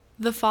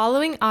The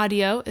following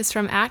audio is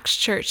from Acts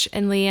Church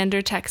in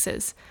Leander,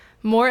 Texas.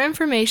 More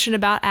information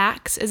about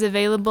Acts is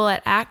available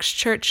at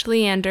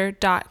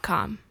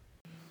actschurchleander.com.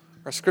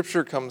 Our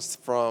scripture comes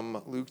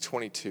from Luke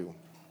 22.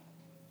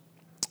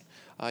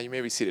 You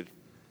may be seated.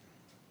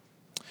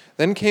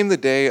 Then came the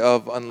day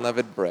of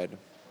unleavened bread,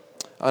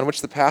 on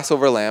which the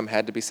Passover lamb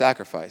had to be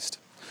sacrificed.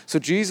 So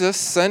Jesus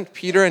sent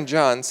Peter and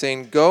John,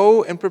 saying,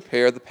 "Go and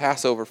prepare the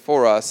Passover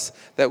for us,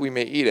 that we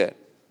may eat it."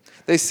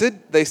 They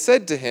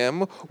said to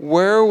him,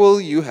 "Where will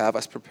you have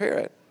us prepare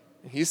it?"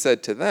 He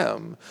said to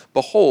them,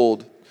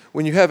 "Behold,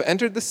 when you have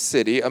entered the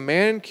city, a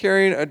man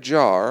carrying a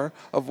jar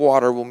of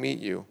water will meet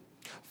you.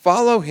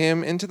 Follow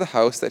him into the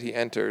house that he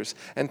enters,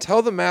 and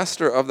tell the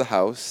master of the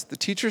house, 'The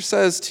teacher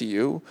says to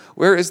you,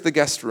 where is the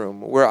guest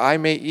room, where I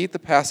may eat the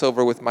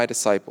Passover with my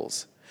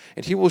disciples?'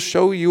 And he will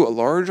show you a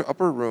large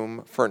upper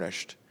room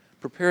furnished.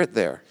 Prepare it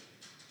there."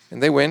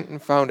 And they went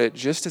and found it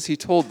just as he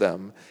told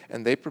them,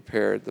 and they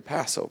prepared the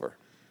Passover.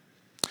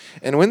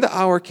 And when the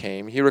hour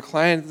came, he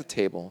reclined at the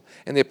table,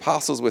 and the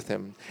apostles with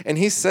him. And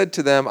he said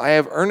to them, "I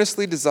have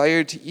earnestly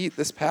desired to eat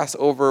this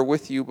Passover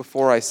with you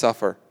before I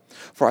suffer.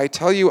 For I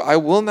tell you, I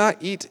will not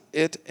eat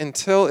it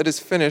until it is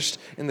finished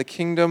in the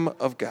kingdom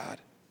of God."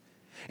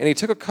 And he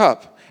took a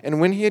cup, and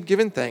when he had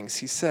given thanks,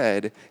 he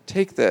said,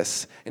 "Take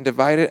this, and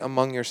divide it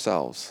among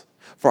yourselves.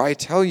 For I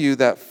tell you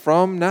that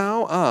from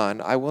now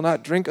on I will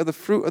not drink of the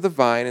fruit of the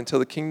vine until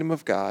the kingdom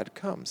of God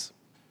comes."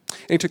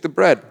 And he took the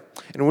bread,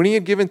 and when he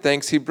had given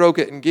thanks, he broke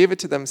it and gave it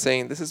to them,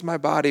 saying, "This is my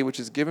body, which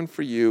is given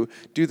for you.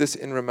 Do this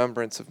in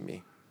remembrance of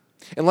me."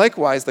 And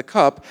likewise the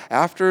cup,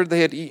 after they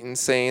had eaten,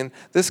 saying,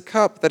 "This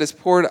cup that is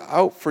poured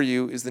out for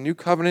you is the new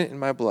covenant in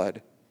my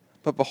blood.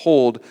 But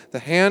behold, the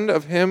hand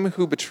of him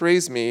who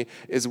betrays me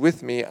is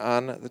with me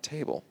on the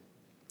table.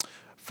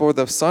 For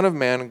the Son of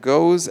Man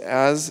goes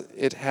as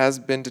it has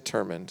been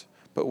determined,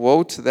 but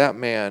woe to that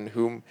man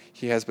whom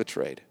he has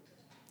betrayed."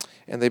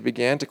 And they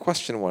began to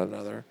question one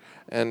another,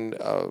 and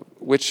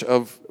which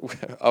of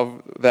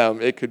them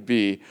it could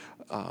be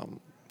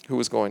who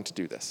was going to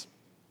do this.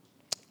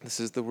 This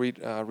is the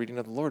reading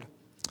of the Lord.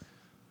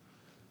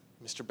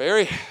 Mr.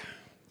 Barry.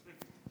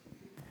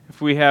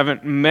 If we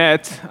haven't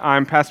met,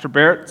 I'm Pastor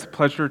Barrett. It's a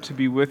pleasure to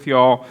be with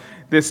y'all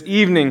this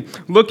evening.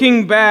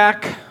 Looking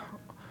back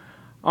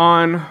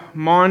on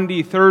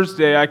Maundy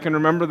Thursday, I can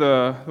remember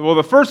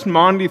the first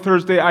Maundy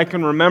Thursday I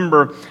can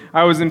remember,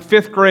 I was in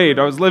 5th grade.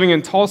 I was living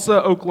in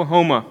Tulsa,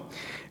 Oklahoma.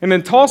 And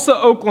in Tulsa,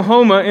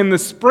 Oklahoma, in the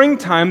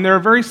springtime, there are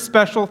very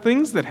special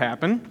things that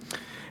happen,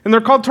 and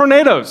they're called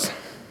tornadoes,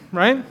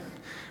 right?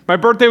 My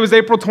birthday was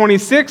April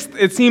 26th.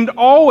 It seemed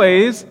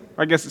always,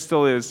 I guess it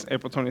still is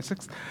April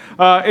 26th.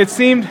 It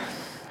seemed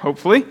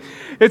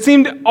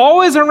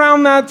always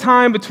around that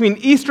time between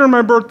Easter and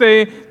my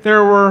birthday,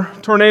 there were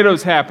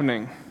tornadoes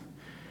happening.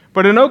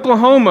 But in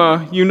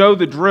Oklahoma, you know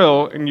the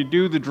drill, and you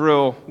do the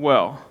drill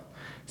well.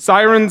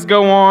 Sirens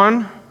go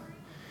on.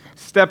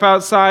 Step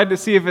outside to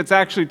see if it's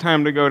actually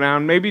time to go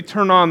down. Maybe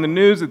turn on the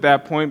news at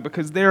that point,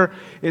 because there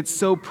it's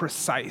so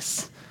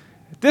precise.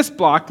 This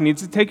block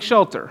needs to take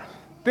shelter.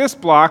 This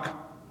block,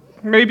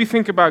 maybe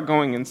think about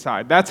going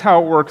inside. That's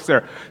how it works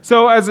there.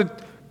 So as a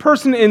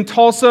person in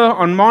Tulsa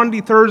on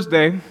Maundy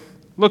Thursday,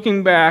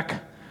 looking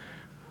back,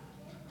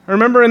 I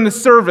remember in the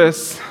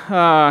service,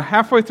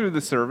 halfway through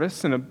the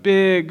service, in a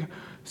big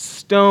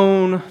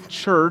stone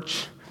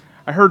church,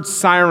 I heard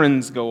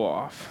sirens go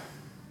off.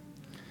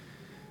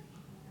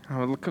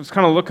 I was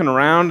kind of looking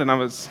around, and I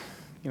was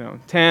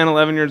 10,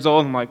 11 years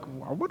old. I'm like,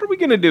 what are we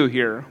going to do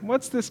here?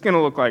 What's this going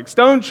to look like?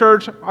 Stone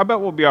church, I bet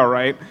we'll be all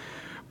right.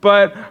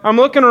 But I'm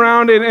looking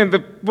around, and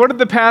what did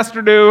the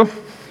pastor do?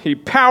 He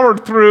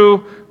powered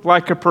through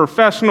like a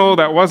professional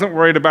that wasn't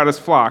worried about his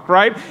flock,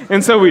 right?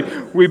 And so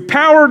we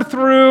powered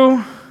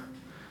through,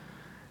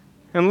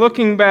 and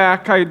looking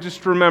back, I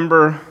just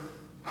remember,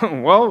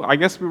 well, I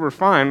guess we were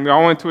fine. We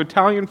all went to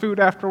Italian food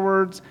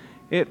afterwards.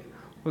 It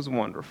was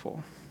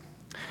wonderful.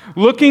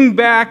 Looking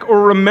back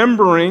or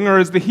remembering, or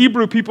as the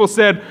Hebrew people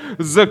said,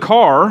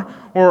 zakar,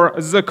 or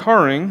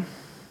zakaring,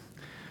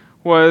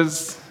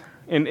 was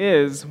and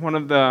is one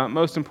of the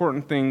most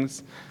important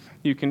things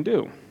you can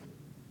do.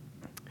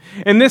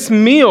 And this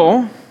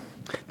meal,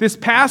 this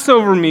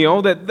Passover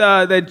meal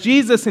that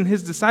Jesus and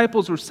his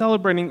disciples were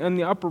celebrating in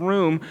the upper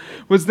room,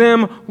 was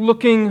them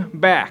looking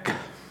back.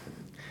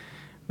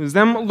 It was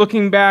them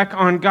looking back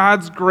on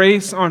God's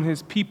grace on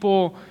his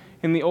people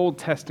in the Old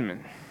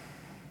Testament.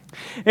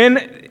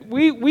 And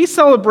we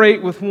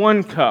celebrate with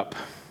one cup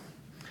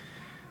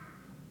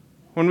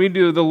when we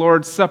do the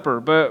Lord's Supper,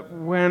 but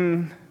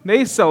when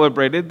they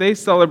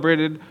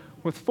celebrated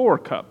with 4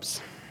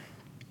 cups.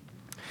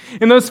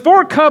 And those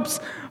 4 cups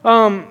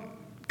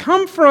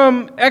come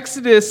from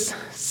Exodus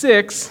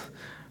 6,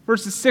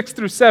 verses 6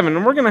 through 7.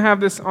 And we're going to have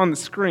this on the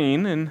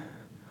screen and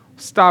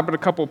stop at a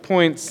couple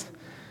points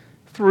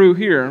through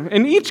here.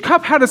 And each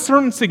cup had a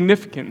certain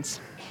significance.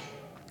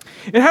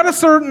 It had a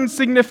certain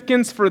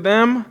significance for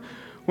them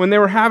when they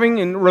were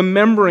having and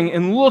remembering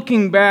and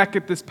looking back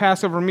at this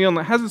Passover meal, and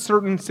it has a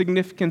certain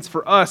significance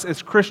for us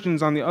as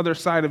Christians on the other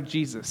side of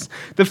Jesus.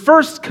 The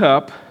first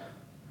cup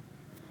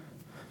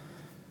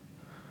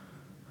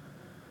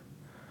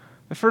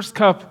The first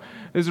cup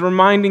is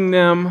reminding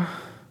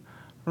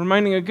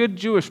a good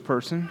Jewish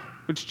person,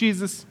 which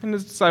Jesus and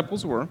his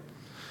disciples were,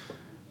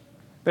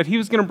 that he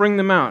was going to bring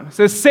them out. It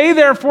says, "Say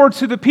therefore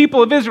to the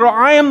people of Israel,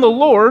 I am the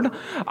Lord.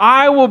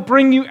 I will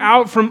bring you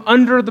out from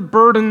under the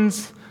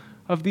burdens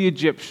of the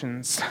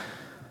Egyptians."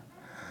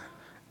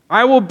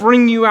 I will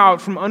bring you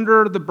out from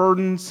under the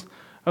burdens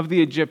of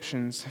the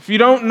Egyptians. If you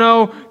don't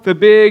know the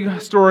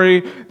big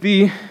story,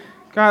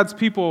 God's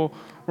people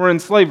were in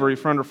slavery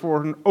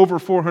for over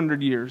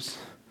 400 years.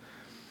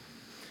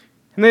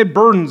 And they had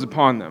burdens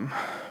upon them.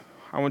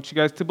 I want you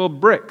guys to build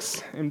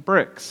bricks and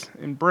bricks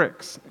and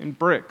bricks and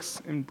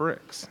bricks and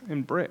bricks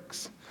and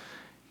bricks.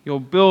 You'll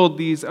build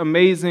these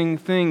amazing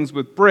things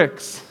with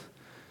bricks.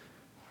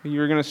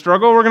 You're going to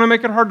struggle, we're going to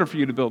make it harder for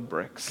you to build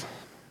bricks.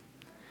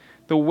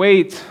 The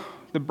weight,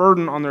 the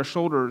burden on their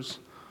shoulders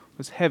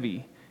was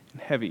heavy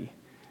and heavy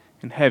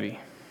and heavy.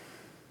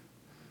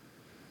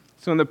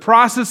 So in the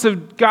process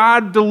of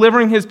God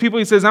delivering his people,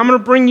 he says, I'm going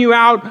to bring you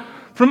out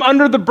from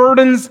under the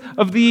burdens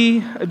of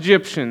the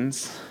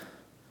Egyptians.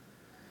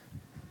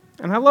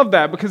 And I love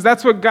that because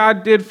that's what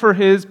God did for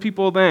his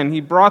people then.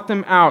 He brought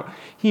them out.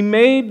 He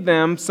made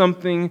them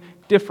something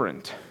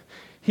different.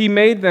 He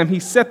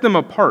set them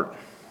apart.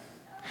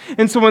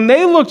 And so when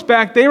they looked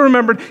back, they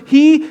remembered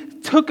he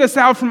took us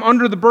out from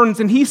under the burdens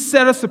and he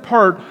set us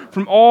apart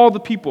from all the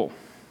people.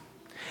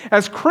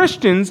 As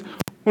Christians,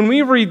 when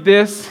we read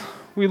this,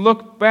 we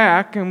look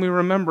back and we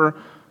remember,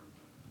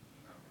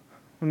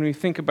 when we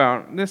think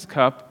about this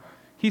cup,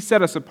 he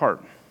set us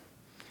apart.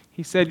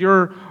 He said,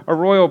 you're a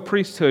royal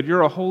priesthood,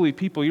 you're a holy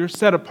people, you're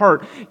set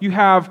apart, you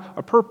have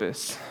a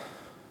purpose.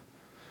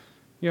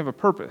 You have a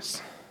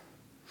purpose.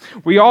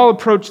 We all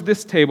approach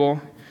this table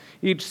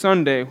each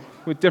Sunday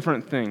with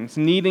different things,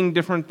 needing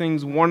different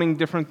things, wanting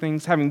different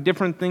things, having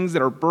different things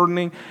that are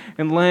burdening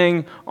and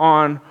laying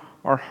on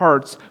our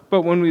hearts.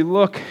 But when we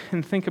look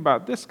and think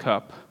about this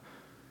cup,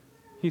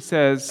 he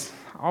says,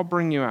 I'll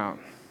bring you out.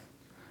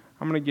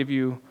 I'm going to give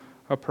you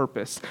a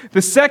purpose.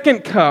 The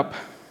second cup,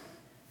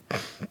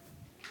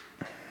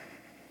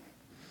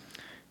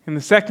 in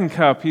the second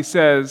cup, he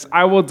says,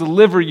 I will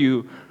deliver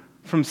you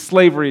from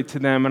slavery to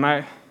them. And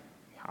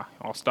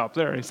I'll stop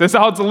there. He says,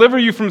 I'll deliver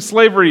you from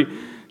slavery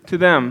to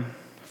them.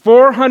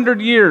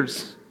 400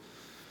 years.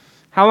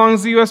 How long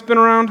has the U.S. been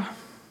around?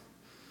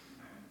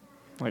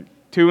 Like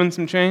 2 and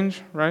some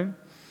change, right? A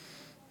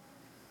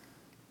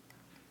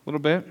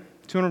little bit.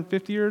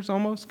 250 years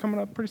almost, coming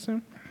up pretty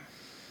soon.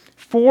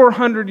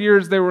 400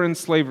 years they were in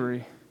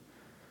slavery.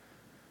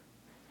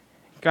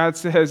 God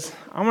says,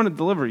 I'm going to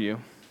deliver you.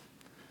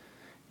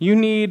 You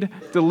need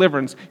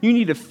deliverance. You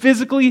need to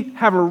physically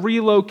have a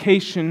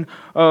relocation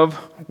of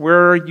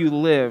where you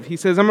live. He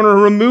says, I'm going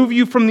to remove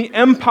you from the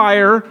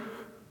empire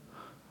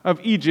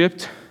of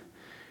Egypt,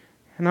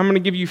 and I'm going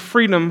to give you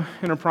freedom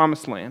in a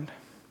promised land.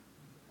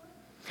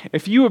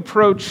 If you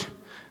approach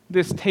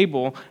this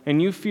table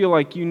and you feel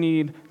like you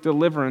need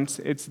deliverance,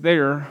 it's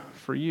there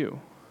for you.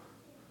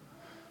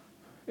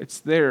 It's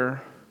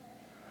there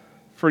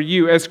for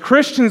you. As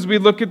Christians, we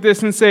look at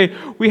this and say,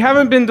 we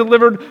haven't been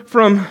delivered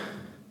from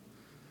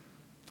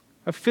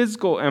a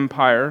physical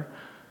empire,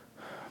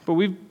 but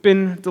we've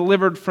been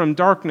delivered from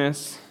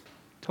darkness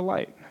to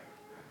light.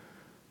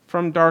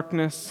 From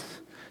darkness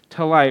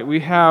to light.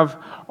 We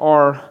have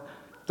our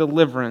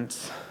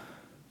deliverance.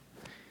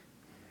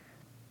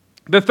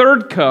 The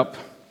third cup,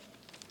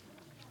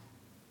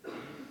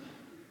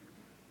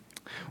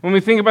 when we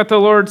think about the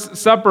Lord's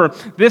Supper,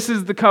 this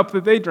is the cup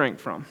that they drank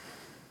from.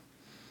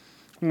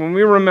 When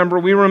we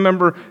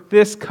remember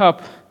this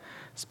cup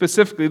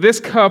specifically.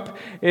 This cup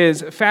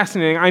is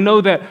fascinating. I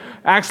know that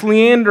Axe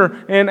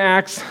Leander and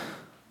Axe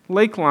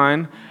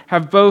Lakeline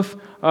have both,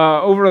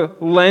 over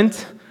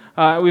Lent,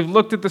 we've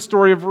looked at the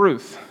story of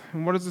Ruth.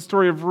 And what does the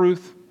story of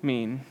Ruth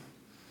mean?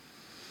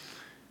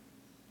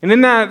 And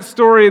in that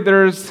story,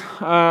 there's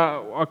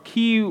a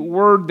key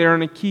word there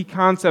and a key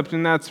concept,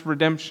 and that's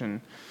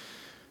redemption.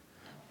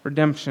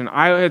 Redemption.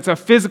 It's a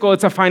physical,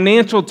 it's a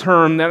financial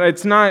term that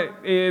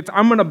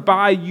I'm going to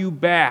buy you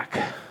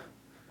back.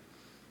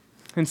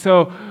 And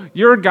so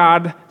your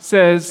God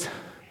says,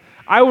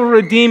 I will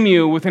redeem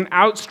you with an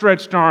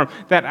outstretched arm.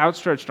 That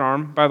outstretched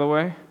arm, by the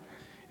way,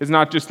 is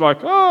not just like,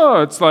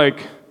 it's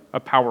like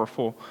a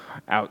powerful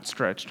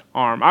outstretched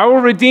arm. I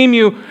will redeem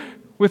you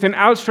with an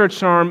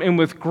outstretched arm and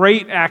with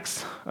great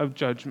acts of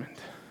judgment.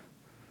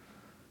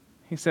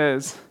 He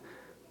says,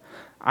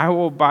 I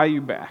will buy you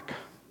back.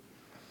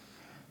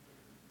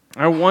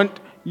 I want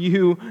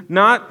you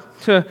not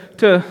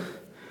to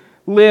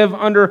live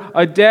under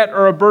a debt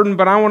or a burden,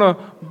 but I want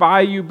to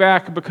buy you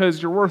back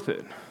because you're worth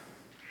it.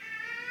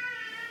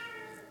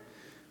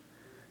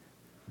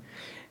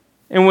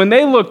 And when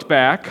they looked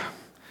back,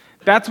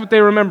 that's what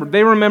they remembered.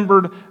 They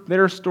remembered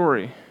their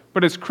story.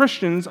 But as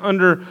Christians,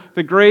 under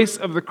the grace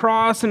of the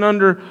cross and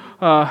under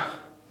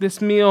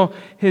this meal,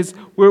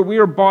 we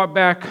are bought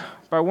back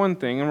by one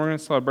thing, and we're going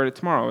to celebrate it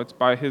tomorrow. It's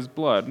by his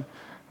blood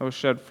that was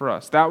shed for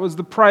us. That was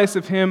the price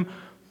of him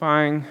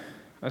buying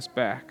us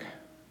back.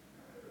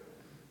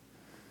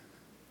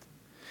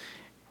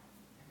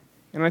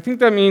 And I think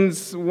that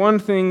means one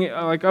thing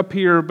like up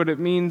here, but it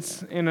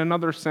means in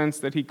another sense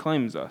that he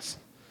claims us.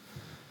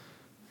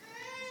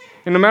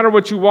 And no matter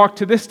what you walk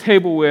to this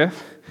table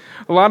with,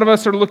 a lot of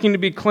us are looking to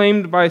be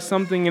claimed by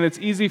something, and it's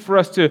easy for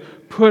us to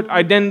put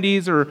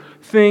identities or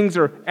things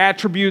or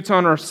attributes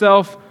on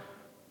ourselves.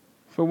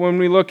 But when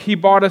we look, he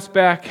bought us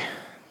back.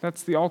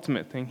 That's the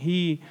ultimate thing.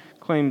 He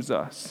claims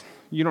us.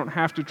 You don't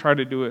have to try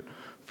to do it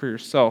for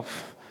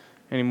yourself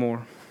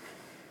anymore.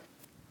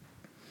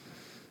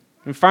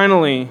 And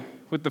finally,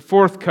 with the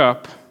fourth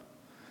cup,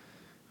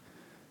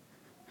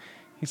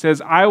 he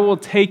says, I will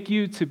take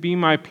you to be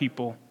my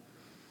people,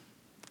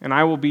 and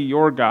I will be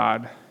your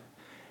God,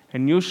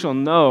 and you shall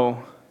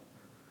know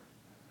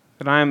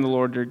that I am the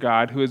Lord your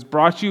God, who has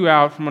brought you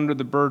out from under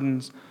the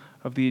burdens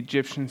of the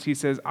Egyptians. He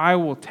says, I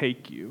will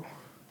take you.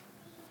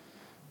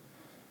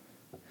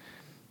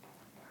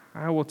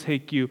 I will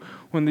take you.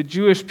 When the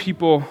Jewish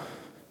people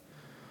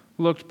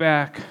looked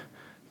back,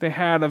 they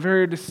had a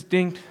very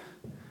distinct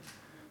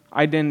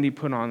identity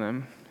put on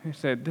them. They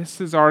said,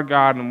 this is our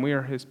God and we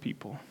are his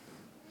people.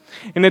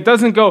 And it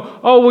doesn't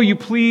go, oh, will you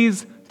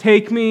please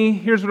take me?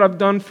 Here's what I've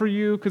done for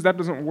you, because that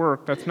doesn't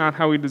work. That's not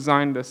how he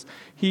designed us.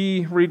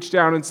 He reached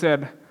down and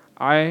said,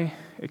 I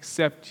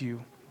accept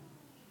you.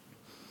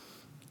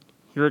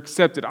 You're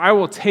accepted. I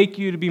will take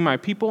you to be my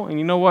people, and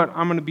you know what?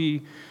 I'm going to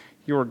be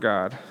your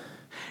God.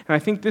 And I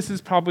think this is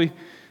probably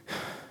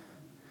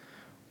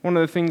one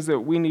of the things that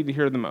we need to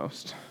hear the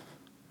most.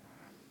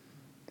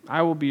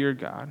 I will be your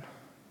God.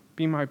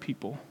 Be my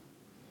people.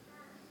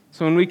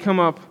 So when we come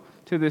up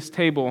to this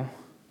table,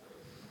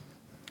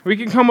 we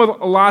can come with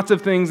lots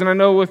of things, and I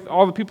know with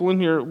all the people in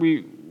here,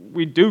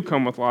 we do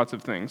come with lots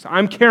of things.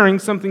 I'm carrying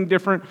something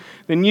different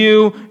than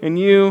you and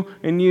you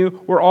and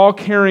you. We're all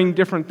carrying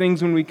different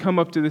things when we come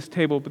up to this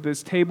table, but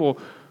this table,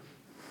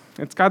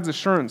 it's God's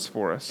assurance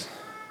for us.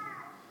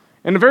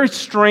 In a very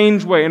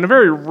strange way, in a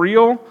very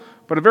real,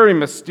 but a very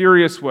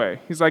mysterious way.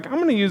 He's like, I'm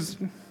going to use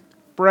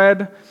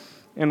bread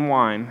and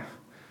wine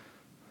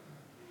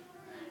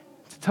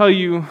to tell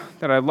you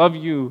that I love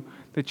you,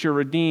 that you're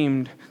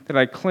redeemed, that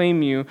I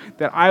claim you,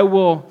 that I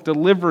will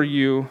deliver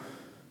you,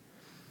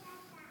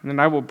 and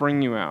that I will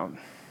bring you out.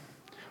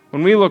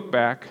 When we look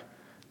back,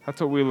 that's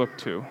what we look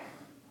to.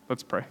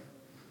 Let's pray.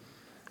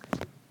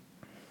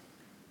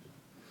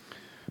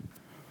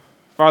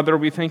 Father,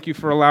 we thank you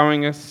for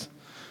allowing us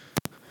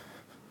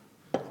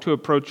to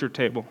approach your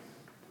table.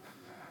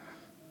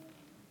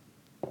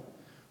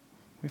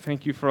 We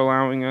thank you for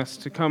allowing us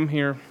to come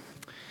here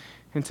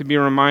and to be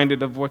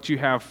reminded of what you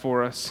have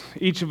for us.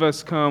 Each of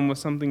us come with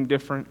something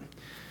different,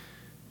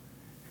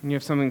 and you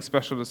have something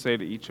special to say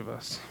to each of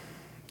us.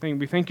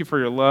 We thank you for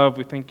your love.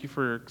 We thank you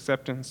for your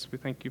acceptance. We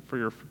thank you for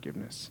your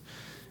forgiveness.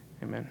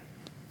 Amen.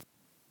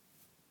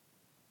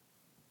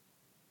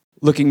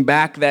 Looking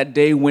back, that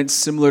day went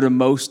similar to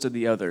most of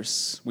the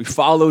others. We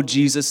followed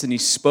Jesus, and he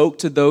spoke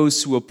to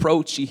those who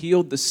approached. He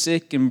healed the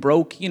sick and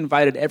broke. He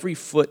invited every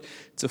foot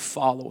to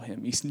follow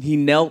him. He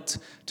knelt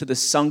to the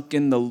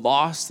sunken, the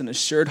lost, and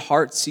assured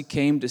hearts. He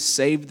came to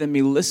save them.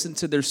 He listened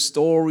to their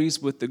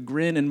stories with a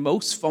grin, and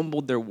most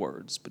fumbled their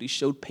words. But he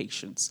showed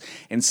patience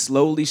and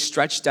slowly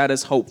stretched out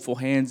his hopeful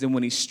hands. And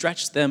when he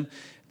stretched them,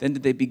 then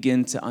did they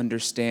begin to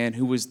understand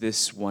who was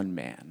this one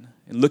man.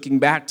 And looking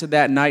back to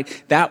that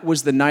night, that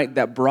was the night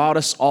that brought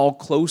us all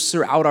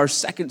closer. Out our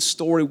second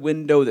story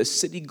window, the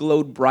city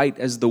glowed bright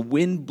as the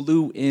wind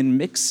blew in,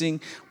 mixing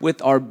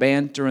with our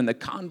banter, and the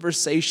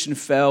conversation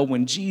fell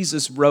when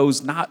Jesus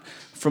rose, not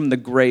from the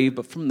grave,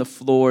 but from the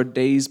floor.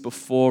 Days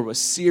before, a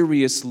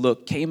serious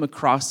look came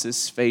across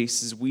his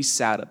face as we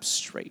sat up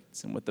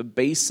straight. And with a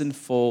basin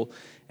full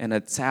and a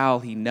towel,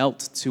 he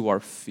knelt to our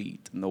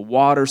feet. And the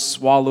water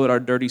swallowed our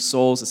dirty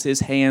souls as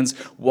his hands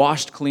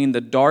washed clean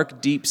the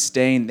dark, deep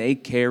stain they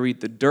carried,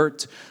 the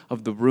dirt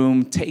of the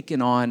room taken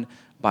on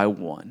by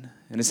one.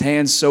 And his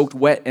hands soaked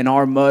wet in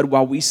our mud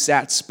while we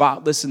sat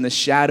spotless in the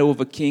shadow of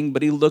a king.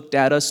 But he looked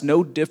at us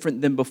no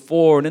different than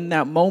before. And in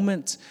that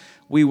moment,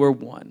 we were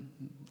one.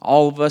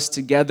 All of us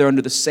together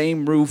under the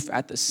same roof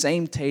at the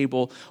same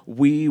table,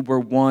 we were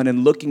one.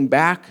 And looking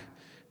back,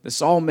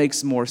 this all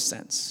makes more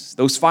sense.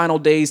 Those final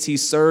days he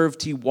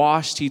served, he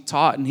washed, he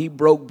taught, and he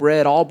broke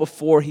bread all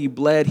before he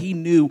bled. He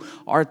knew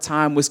our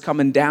time was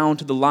coming down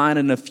to the line.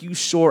 In a few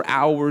short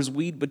hours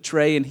we'd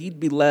betray and he'd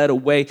be led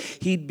away.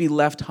 He'd be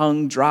left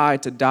hung dry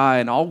to die,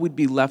 and all we'd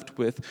be left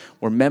with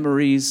were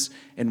memories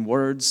and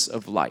words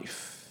of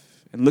life.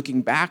 And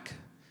looking back,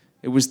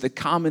 it was the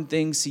common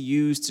things he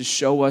used to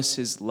show us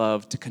his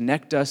love, to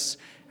connect us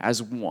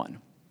as one.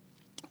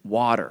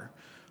 Water,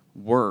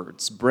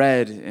 words,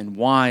 bread, and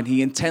wine.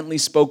 He intently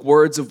spoke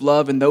words of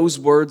love, and those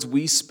words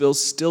we still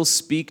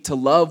speak, to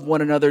love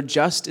one another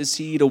just as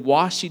he, to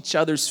wash each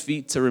other's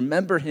feet, to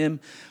remember him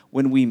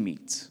when we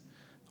meet.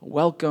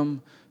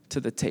 Welcome to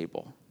the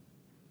table.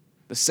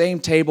 The same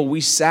table we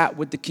sat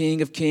with the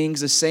King of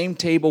Kings, the same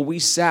table we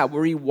sat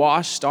where he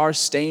washed our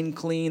stain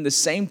clean, the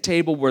same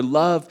table where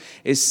love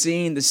is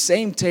seen, the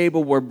same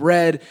table where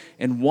bread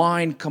and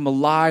wine come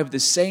alive, the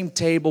same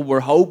table where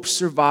hope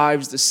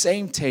survives, the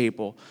same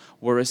table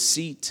where a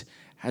seat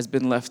has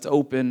been left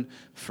open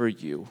for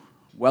you.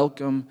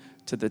 Welcome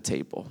to the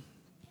table.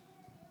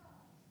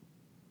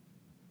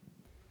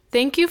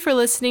 Thank you for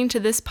listening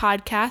to this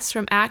podcast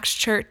from Acts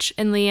Church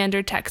in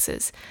Leander,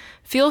 Texas.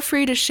 Feel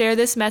free to share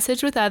this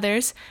message with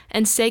others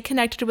and stay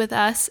connected with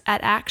us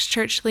at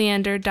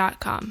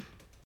actschurchleander.com.